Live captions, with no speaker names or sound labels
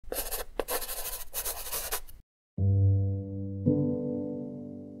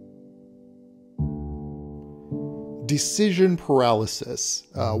Decision paralysis.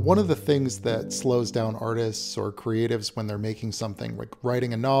 One of the things that slows down artists or creatives when they're making something like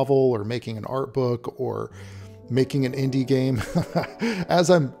writing a novel or making an art book or making an indie game. As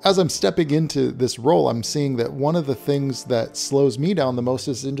I'm stepping into this role, I'm seeing that one of the things that slows me down the most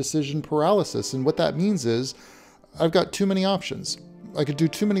is indecision paralysis. And what that means is I've got too many options. I could do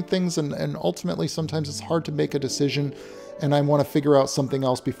too many things, and ultimately sometimes it's hard to make a decision, and I want to figure out something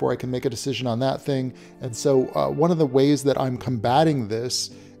else before I can make a decision on that thing. And so one of the ways that I'm combating this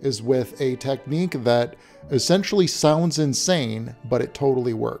is with a technique that essentially sounds insane, but it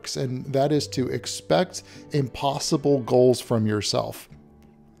totally works. And that is to expect impossible goals from yourself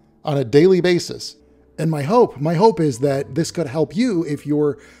on a daily basis. And my hope is that this could help you if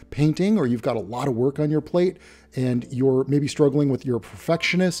you're painting or you've got a lot of work on your plate and you're maybe struggling with your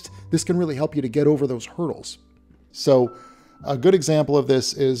perfectionist. This can really help you to get over those hurdles. So a good example of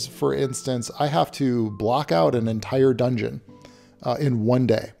this is, for instance, I have to block out an entire dungeon in one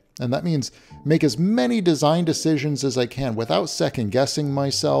day. And that means make as many design decisions as I can without second guessing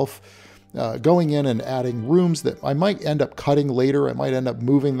myself, going in and adding rooms that I might end up cutting later. I might end up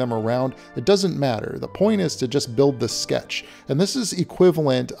moving them around. It doesn't matter. The point is to just build the sketch. And this is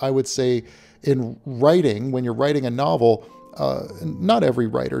equivalent, I would say, in writing, when you're writing a novel. Not every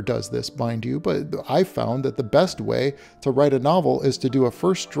writer does this, mind you, but I found that the best way to write a novel is to do a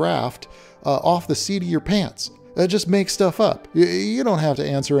first draft off the seat of your pants. Just make stuff up. You don't have to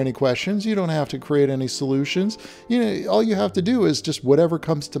answer any questions. You don't have to create any solutions. All you have to do is just whatever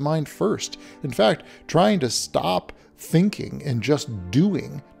comes to mind first. In fact, trying to stop thinking and just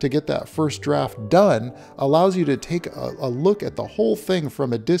doing to get that first draft done allows you to take a look at the whole thing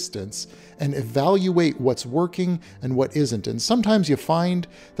from a distance and evaluate what's working and what isn't. And sometimes you find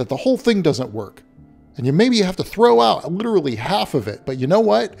that the whole thing doesn't work. And maybe you have to throw out literally half of it. But you know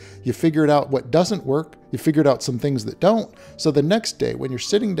what? You figured out what doesn't work. You figured out some things that don't. So the next day, when you're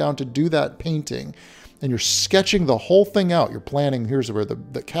sitting down to do that painting and you're sketching the whole thing out, you're planning, here's where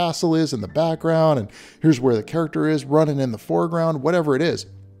the castle is in the background, and here's where the character is running in the foreground, whatever it is.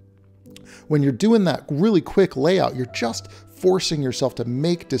 When you're doing that really quick layout, you're just forcing yourself to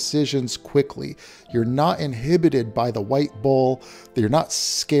make decisions quickly. You're not inhibited by the white bull. You're not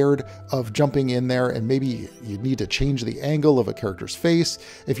scared of jumping in there and maybe you need to change the angle of a character's face.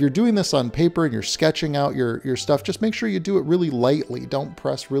 If you're doing this on paper and you're sketching out your stuff, just make sure you do it really lightly. Don't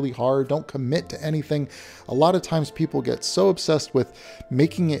press really hard. Don't commit to anything. A lot of times people get so obsessed with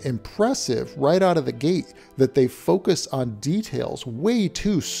making it impressive right out of the gate that they focus on details way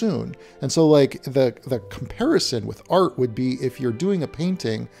too soon. And so like the comparison with art would be if you're doing a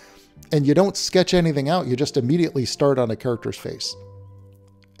painting and you don't sketch anything out, you just immediately start on a character's face.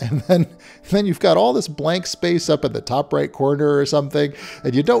 And then you've got all this blank space up in the top right corner or something,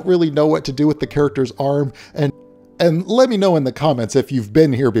 and you don't really know what to do with the character's arm. And let me know in the comments if you've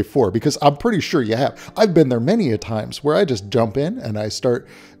been here before, because I'm pretty sure you have. I've been there many a times where I just jump in and I start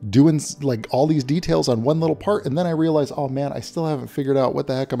doing like all these details on one little part. And then I realize, oh man, I still haven't figured out what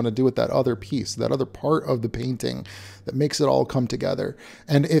the heck I'm going to do with that other piece, that other part of the painting that makes it all come together.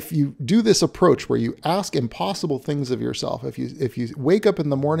 And if you do this approach where you ask impossible things of yourself, if you wake up in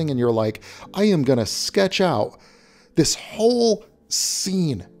the morning and you're like, I am going to sketch out this whole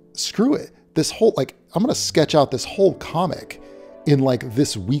scene, screw it. This whole, like, I'm going to sketch out this whole comic in like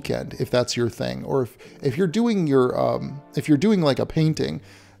this weekend, if that's your thing. Or if you're doing if you're doing like a painting,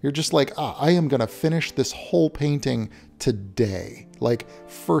 you're just like, I am going to finish this whole painting today, like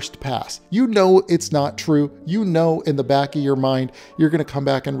first pass. You know, it's not true. You know, in the back of your mind, you're going to come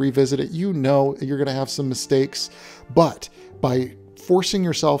back and revisit it. You know, you're going to have some mistakes, but by forcing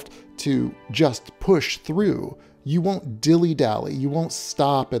yourself to just push through, you won't dilly-dally. You won't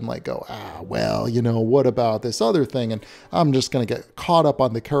stop and like go, well, what about this other thing? And I'm just going to get caught up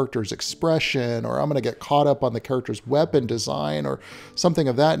on the character's expression, or I'm going to get caught up on the character's weapon design or something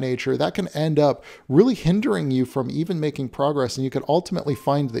of that nature. That can end up really hindering you from even making progress. And you could ultimately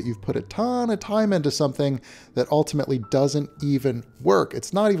find that you've put a ton of time into something that ultimately doesn't even work.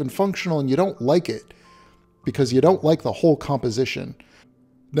 It's not even functional and you don't like it because you don't like the whole composition.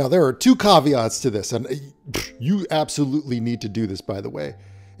 Now, there are two caveats to this, and you absolutely need to do this, by the way.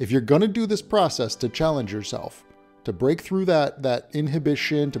 If you're going to do this process to challenge yourself, to break through that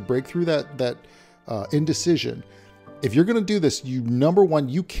inhibition, to break through that indecision, if you're going to do this, number one,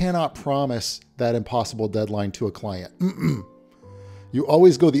 you cannot promise that impossible deadline to a client. You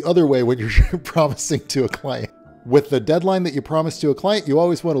always go the other way when you're promising to a client. with the deadline that you promised to a client, you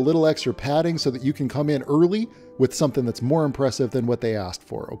always want a little extra padding so that you can come in early with something that's more impressive than what they asked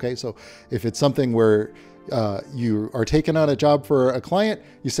for. Okay, so if it's something where you are taking on a job for a client,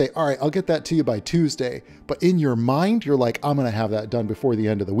 you say, all right, I'll get that to you by Tuesday. But in your mind, you're like, I'm going to have that done before the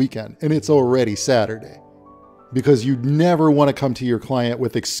end of the weekend. And it's already Saturday. Because you never want to come to your client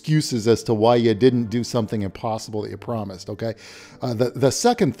with excuses as to why you didn't do something impossible that you promised, okay? The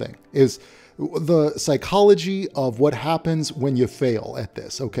second thing is the psychology of what happens when you fail at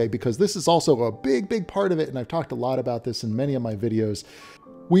this, okay? Because this is also a big, big part of it, and I've talked a lot about this in many of my videos.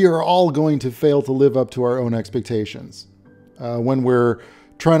 We are all going to fail to live up to our own expectations. When we're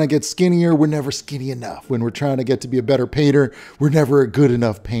trying to get skinnier, we're never skinny enough. When we're trying to get to be a better painter, we're never a good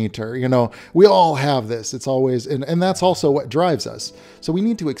enough painter. You know, we all have this. It's always, and that's also what drives us. So we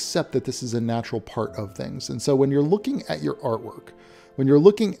need to accept that this is a natural part of things. And so when you're looking at your artwork, when you're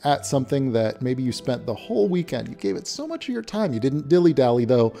looking at something that maybe you spent the whole weekend, you gave it so much of your time. You didn't dilly-dally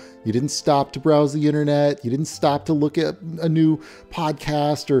though. You didn't stop to browse the internet. You didn't stop to look at a new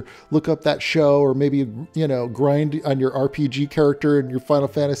podcast or look up that show, or maybe, you know, grind on your RPG character in your Final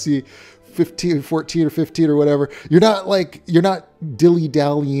Fantasy 14 or 15 or whatever. You're not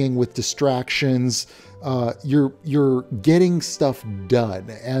dilly-dallying with distractions. You're getting stuff done,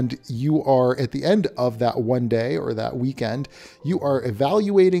 and you are at the end of that one day or that weekend, you are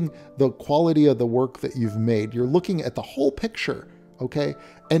evaluating the quality of the work that you've made. You're looking at the whole picture, okay?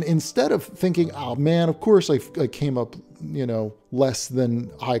 And instead of thinking, oh man, of course I came up, you know, less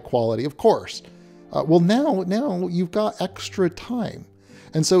than high quality, of course. Well, now you've got extra time.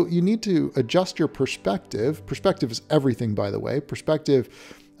 And so you need to adjust your perspective. Perspective is everything, by the way. Perspective,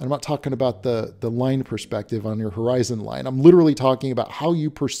 I'm not talking about the line perspective on your horizon line. I'm literally talking about how you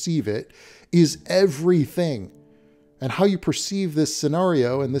perceive it is everything. And how you perceive this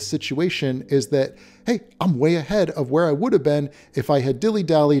scenario and this situation is that, hey, I'm way ahead of where I would have been if I had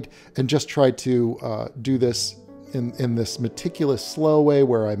dilly-dallied and just tried to do this in this meticulous, slow way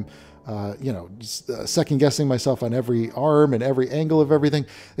where I'm second guessing myself on every arm and every angle of everything.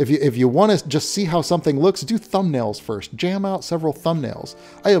 If you want to just see how something looks, do thumbnails first. Jam out several thumbnails.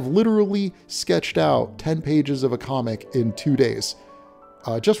 I have literally sketched out 10 pages of a comic in 2 days,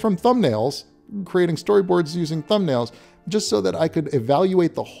 just from thumbnails, creating storyboards using thumbnails, just so that I could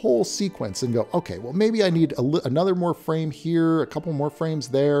evaluate the whole sequence and go, okay, well, maybe I need another more frame here, a couple more frames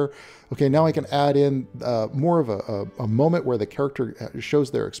there. Okay, now I can add in more of a moment where the character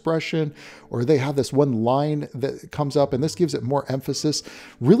shows their expression, or they have this one line that comes up and this gives it more emphasis.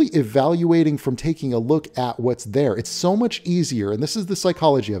 Really evaluating from taking a look at what's there. It's so much easier, and this is the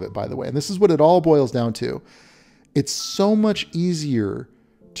psychology of it, by the way, and this is what it all boils down to. It's so much easier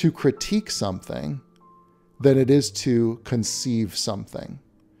to critique something than it is to conceive something,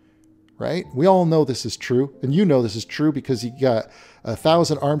 right? We all know this is true, and you know this is true because you got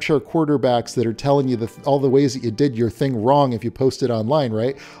 1,000 armchair quarterbacks that are telling you all the ways that you did your thing wrong if you post it online,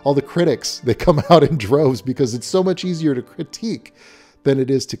 right? All the critics, they come out in droves because it's so much easier to critique than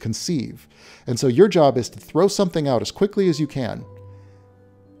it is to conceive. And so your job is to throw something out as quickly as you can.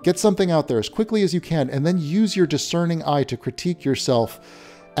 Get something out there as quickly as you can, and then use your discerning eye to critique yourself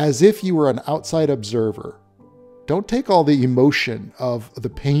as if you were an outside observer. Don't take all the emotion of the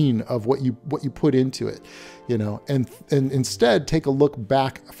pain of what you put into it, you know, and instead take a look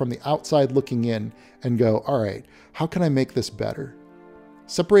back from the outside looking in and go, all right, how can I make this better?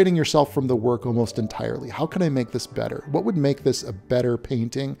 Separating yourself from the work almost entirely. How can I make this better? What would make this a better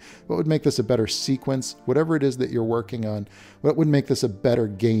painting? What would make this a better sequence? Whatever it is that you're working on, what would make this a better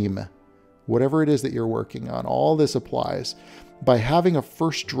game? Whatever it is that you're working on, all this applies. By having a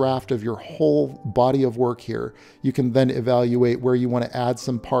first draft of your whole body of work here, you can then evaluate where you want to add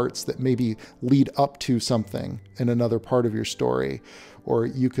some parts that maybe lead up to something in another part of your story. Or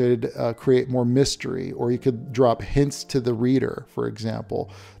you could create more mystery, or you could drop hints to the reader, for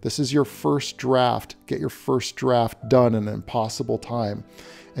example. This is your first draft. Get your first draft done in an impossible time,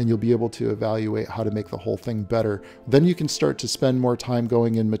 and you'll be able to evaluate how to make the whole thing better. Then you can start to spend more time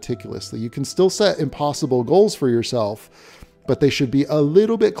going in meticulously. You can still set impossible goals for yourself, but they should be a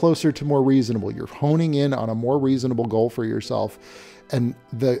little bit closer to more reasonable. You're honing in on a more reasonable goal for yourself. And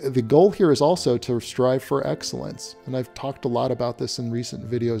the goal here is also to strive for excellence. And I've talked a lot about this in recent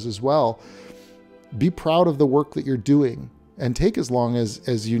videos as well. Be proud of the work that you're doing and take as long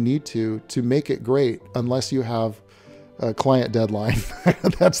as you need to make it great, unless you have a client deadline.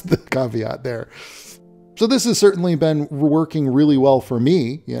 That's the caveat there. So this has certainly been working really well for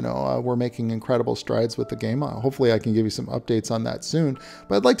me. You know, we're making incredible strides with the game. Hopefully I can give you some updates on that soon.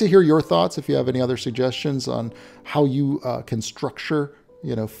 But I'd like to hear your thoughts if you have any other suggestions on how you can structure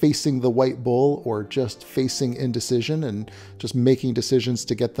you know, facing the white bull or just facing indecision and just making decisions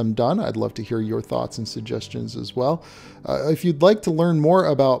to get them done. I'd love to hear your thoughts and suggestions as well. If you'd like to learn more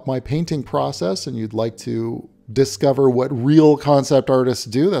about my painting process and you'd like to discover what real concept artists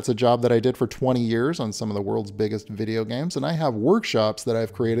do, that's a job that I did for 20 years on some of the world's biggest video games. And I have workshops that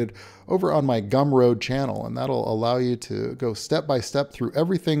I've created over on my Gumroad channel, and that'll allow you to go step by step through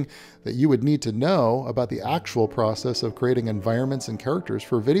everything that you would need to know about the actual process of creating environments and characters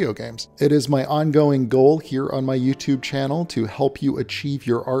for video games. It is my ongoing goal here on my YouTube channel to help you achieve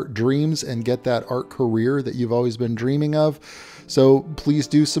your art dreams and get that art career that you've always been dreaming of. So please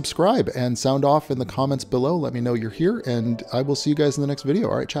do subscribe and sound off in the comments below. Let me know you're here, and I will see you guys in the next video.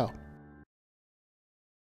 All right, ciao.